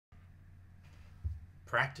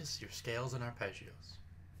practice your scales and arpeggios.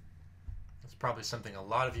 That's probably something a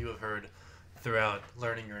lot of you have heard throughout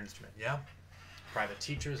learning your instrument, yeah? Private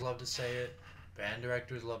teachers love to say it, band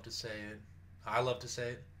directors love to say it, I love to say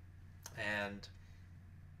it, and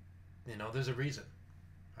you know, there's a reason,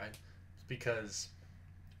 right? It's because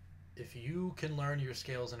if you can learn your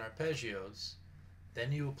scales and arpeggios,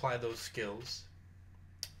 then you apply those skills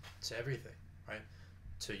to everything, right?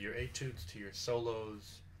 To your etudes, to your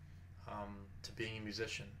solos, to being a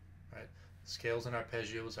musician, right? Scales and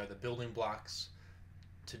arpeggios are the building blocks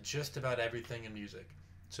to just about everything in music.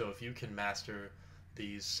 So if you can master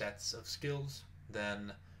these sets of skills,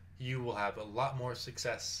 then you will have a lot more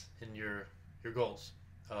success in your goals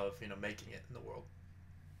of, you know, making it in the world,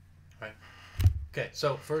 right? Okay,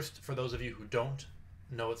 so first, for those of you who don't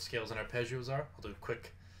know what scales and arpeggios are, I'll do a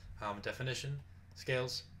quick definition.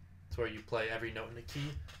 Scales, it's where you play every note in a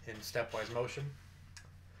key in stepwise motion.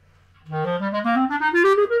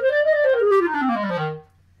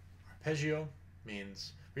 Arpeggio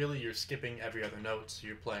means really you're skipping every other note, so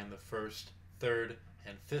you're playing the first, third,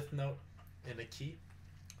 and fifth note in a key.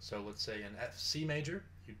 So let's say in F C major,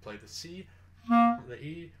 you'd play the C, the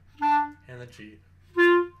E, and the G.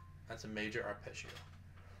 That's a major arpeggio.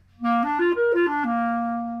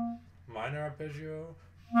 Minor arpeggio.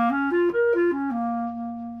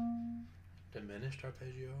 Diminished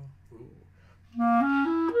arpeggio. Ooh.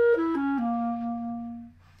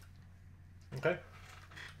 Okay,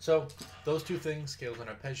 so those two things, scales and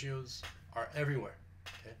arpeggios, are everywhere.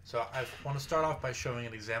 Okay, so I want to start off by showing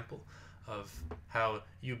an example of how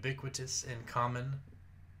ubiquitous and common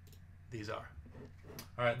these are.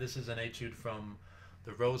 All right, this is an etude from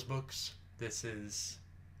the Rose books. This is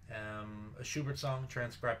a Schubert song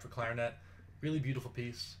transcribed for clarinet. Really beautiful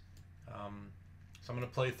piece. So I'm going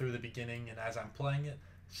to play through the beginning, and as I'm playing it,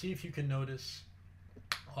 see if you can notice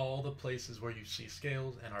all the places where you see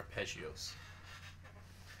scales and arpeggios.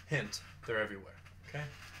 Hint, they're everywhere. Okay?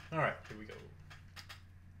 All right, here we go.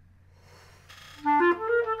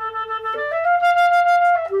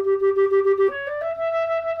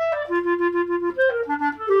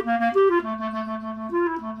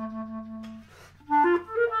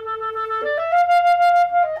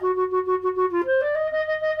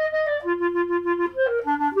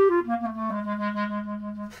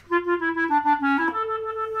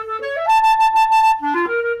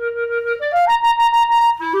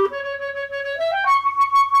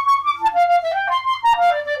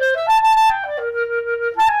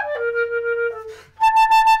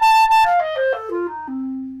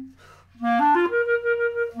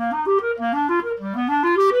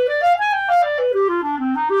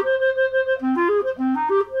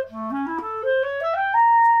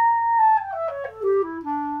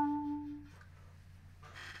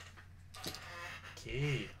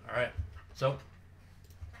 Okay, all right. So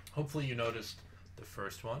hopefully you noticed the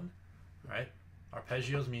first one, right?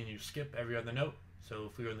 Arpeggios mean you skip every other note. So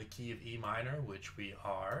if we were in the key of E minor, which we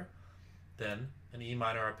are, then an E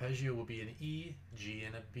minor arpeggio will be an E, G,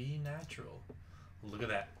 and a B natural. Look at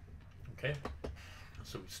that. Okay?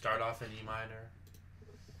 So we start off in E minor.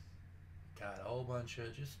 Got a whole bunch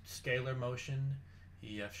of just scalar motion.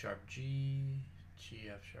 E, F sharp, G, G,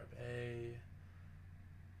 F sharp, A.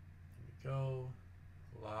 There we go.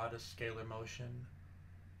 A lot of scalar motion.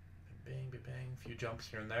 Bang, bang, bang. A few jumps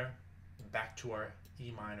here and there. Back to our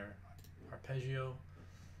E minor arpeggio.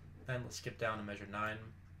 Then let's skip down to measure 9.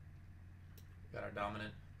 We got our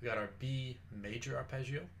dominant. We got our B major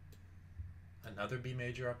arpeggio. Another B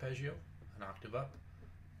major arpeggio, an octave up.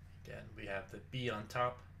 Again, we have the B on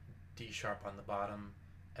top, D sharp on the bottom,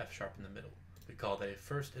 F sharp in the middle. We call that a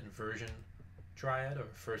first inversion triad or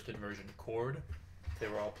first inversion chord. They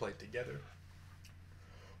were all played together.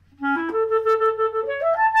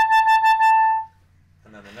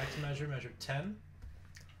 And then the next measure, measure 10,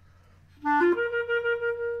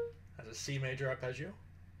 has a C major arpeggio.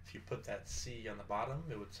 If you put that C on the bottom,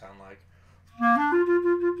 it would sound like.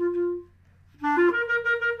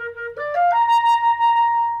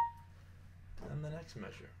 And the next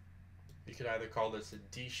measure, you could either call this a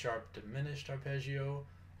D sharp diminished arpeggio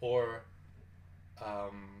or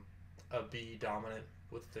a B dominant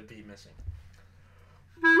with the B missing.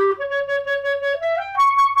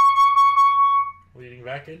 Leading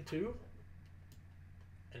back into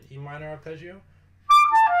an E minor arpeggio.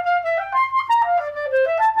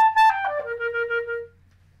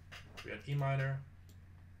 We got E minor,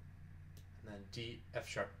 and then D, F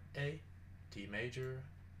sharp, A, D major,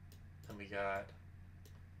 then we got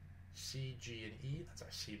C, G, and E, that's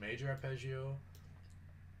our C major arpeggio,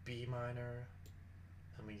 B minor,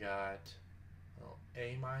 then we got a little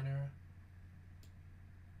A minor,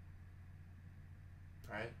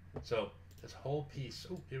 All right, so this whole piece,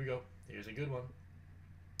 oh, here we go. Here's a good one.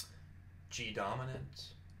 G dominant,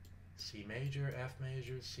 C major, F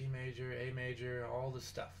major, C major, A major, all this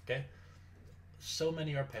stuff, okay? So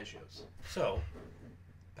many arpeggios. So,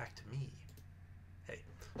 back to me. Hey,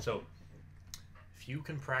 so if you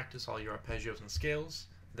can practice all your arpeggios and scales,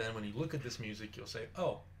 then when you look at this music, you'll say,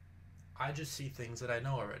 oh, I just see things that I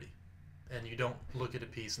know already. And you don't look at a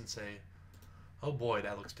piece and say, oh boy,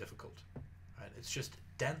 that looks difficult. Right? It's just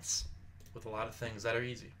dense with a lot of things that are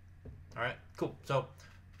easy. All right, cool. So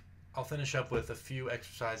I'll finish up with a few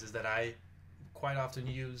exercises that I quite often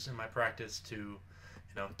use in my practice to,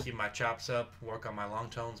 keep my chops up, work on my long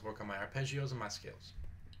tones, work on my arpeggios and my scales.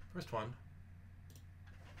 First one.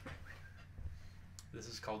 This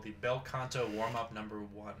is called the bel canto warm-up number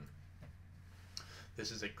 1.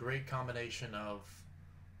 This is a great combination of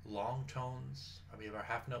long tones. We have our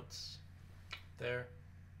half notes there.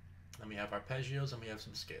 Then we have arpeggios and we have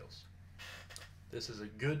some scales. This is a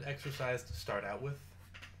good exercise to start out with.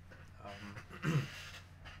 Here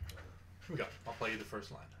we go. I'll play you the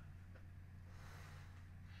first line.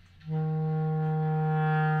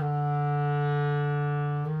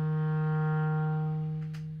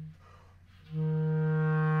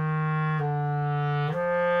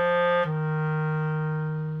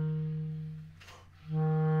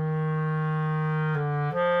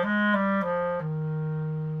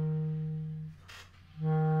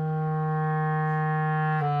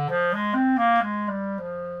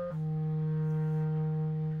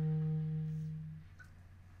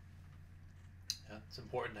 It's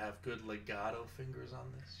important to have good legato fingers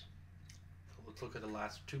on this. So let's look at the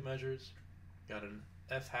last 2 measures. We got an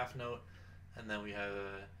F half note, and then we have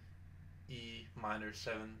a E minor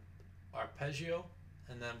 7 arpeggio,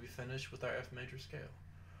 and then we finish with our F major scale.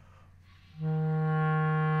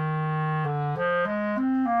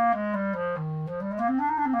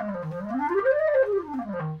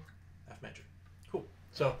 F major. Cool.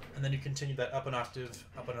 So, and then you continue that up an octave,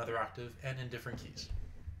 up another octave, and in different keys.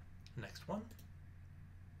 Next one.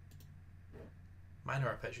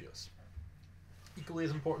 Minor arpeggios. Equally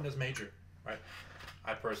as important as major, right?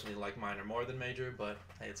 I personally like minor more than major, but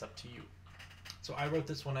hey, it's up to you. So I wrote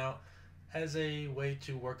this one out as a way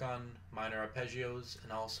to work on minor arpeggios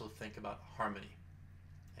and also think about harmony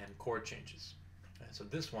and chord changes. And so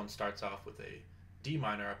this one starts off with a D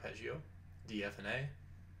minor arpeggio, D, F, and A,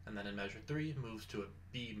 and then in measure 3 moves to a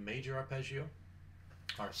B major arpeggio,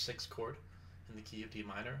 our 6th chord in the key of D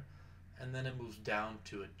minor, and then it moves down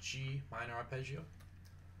to a G minor arpeggio,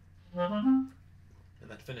 and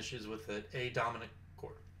then finishes with an A dominant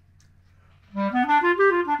chord.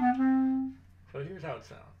 So here's how it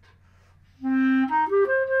sounds.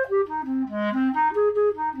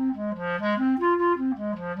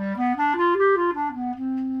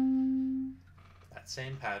 That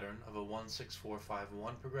same pattern of a 1, 6, 4, 5,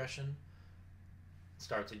 1 progression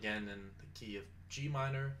starts again in the key of G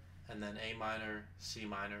minor, and then A minor, C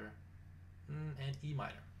minor, and E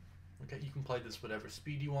minor. Okay, you can play this whatever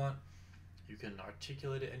speed you want. You can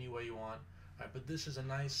articulate it any way you want. All right, but this is a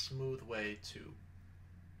nice, smooth way to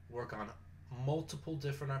work on multiple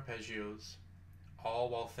different arpeggios, all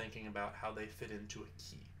while thinking about how they fit into a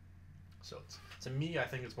key. So to me, I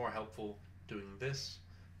think it's more helpful doing this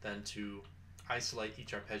than to isolate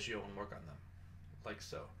each arpeggio and work on them, like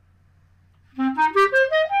so.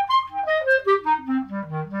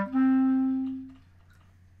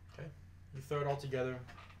 Okay, you throw it all together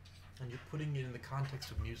and you're putting it in the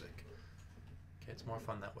context of music. Okay, it's more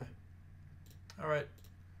fun that way. All right,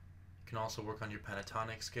 you can also work on your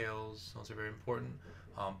pentatonic scales. Those are very important.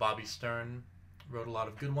 Bobby Stern wrote a lot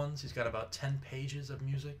of good ones. He's got about 10 pages of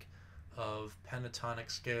music of pentatonic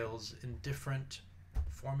scales in different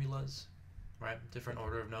formulas, right? Different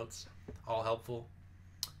order of notes, all helpful.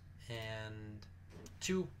 And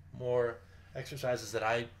 2 more exercises that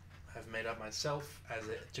I have made up myself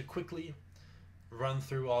to quickly run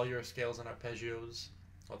through all your scales and arpeggios,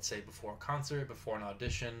 let's say before a concert, before an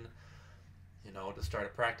audition, to start a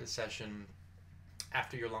practice session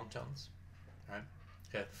after your long tones. All right.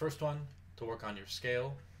 Okay, the first one to work on your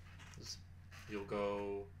scale is you'll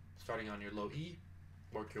go starting on your low E,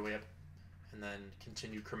 work your way up, and then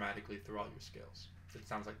continue chromatically through all your scales. It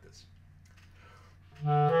sounds like this.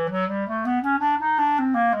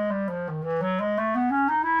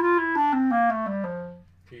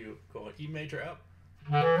 You go E major up,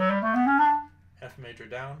 F major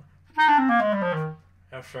down,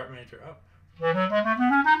 F sharp major up,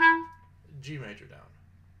 G major down,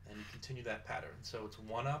 and you continue that pattern. So it's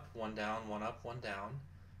 1 up, 1 down, 1 up, 1 down,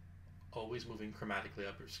 always moving chromatically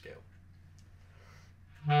up your scale.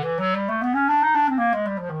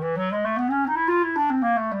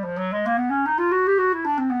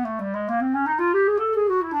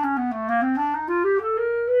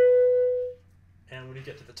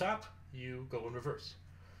 go in reverse.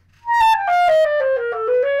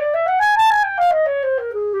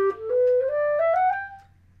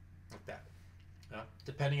 Like that.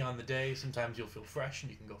 Depending on the day, sometimes you'll feel fresh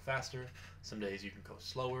and you can go faster. Some days you can go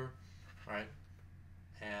slower, right?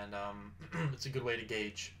 And it's a good way to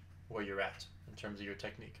gauge where you're at in terms of your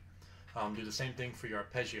technique. Do the same thing for your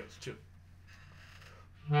arpeggios too.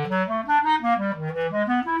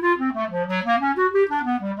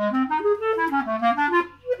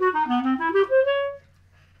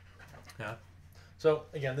 Yeah. So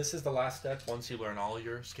again, this is the last step. Once you learn all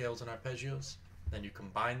your scales and arpeggios, then you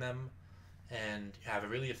combine them and you have a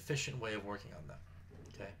really efficient way of working on them.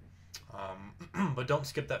 Okay. But don't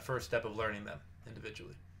skip that first step of learning them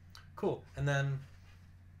individually. Cool. And then,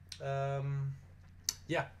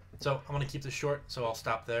 yeah. So I'm going to keep this short, so I'll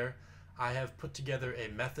stop there. I have put together a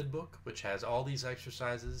method book which has all these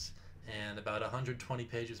exercises and about 120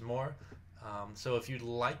 pages more. So if you'd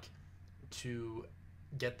like to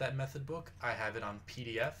get that method book, I have it on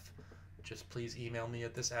PDF. Just please email me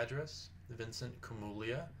at this address,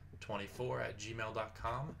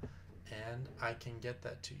 vincentcamuglia24@gmail.com, and I can get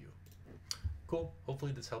that to you. Cool.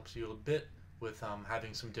 Hopefully this helps you a bit with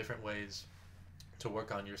having some different ways to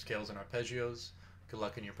work on your scales and arpeggios. Good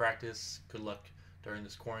luck in your practice. Good luck during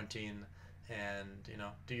this quarantine, and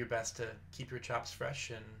do your best to keep your chops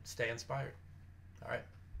fresh and stay inspired. All right.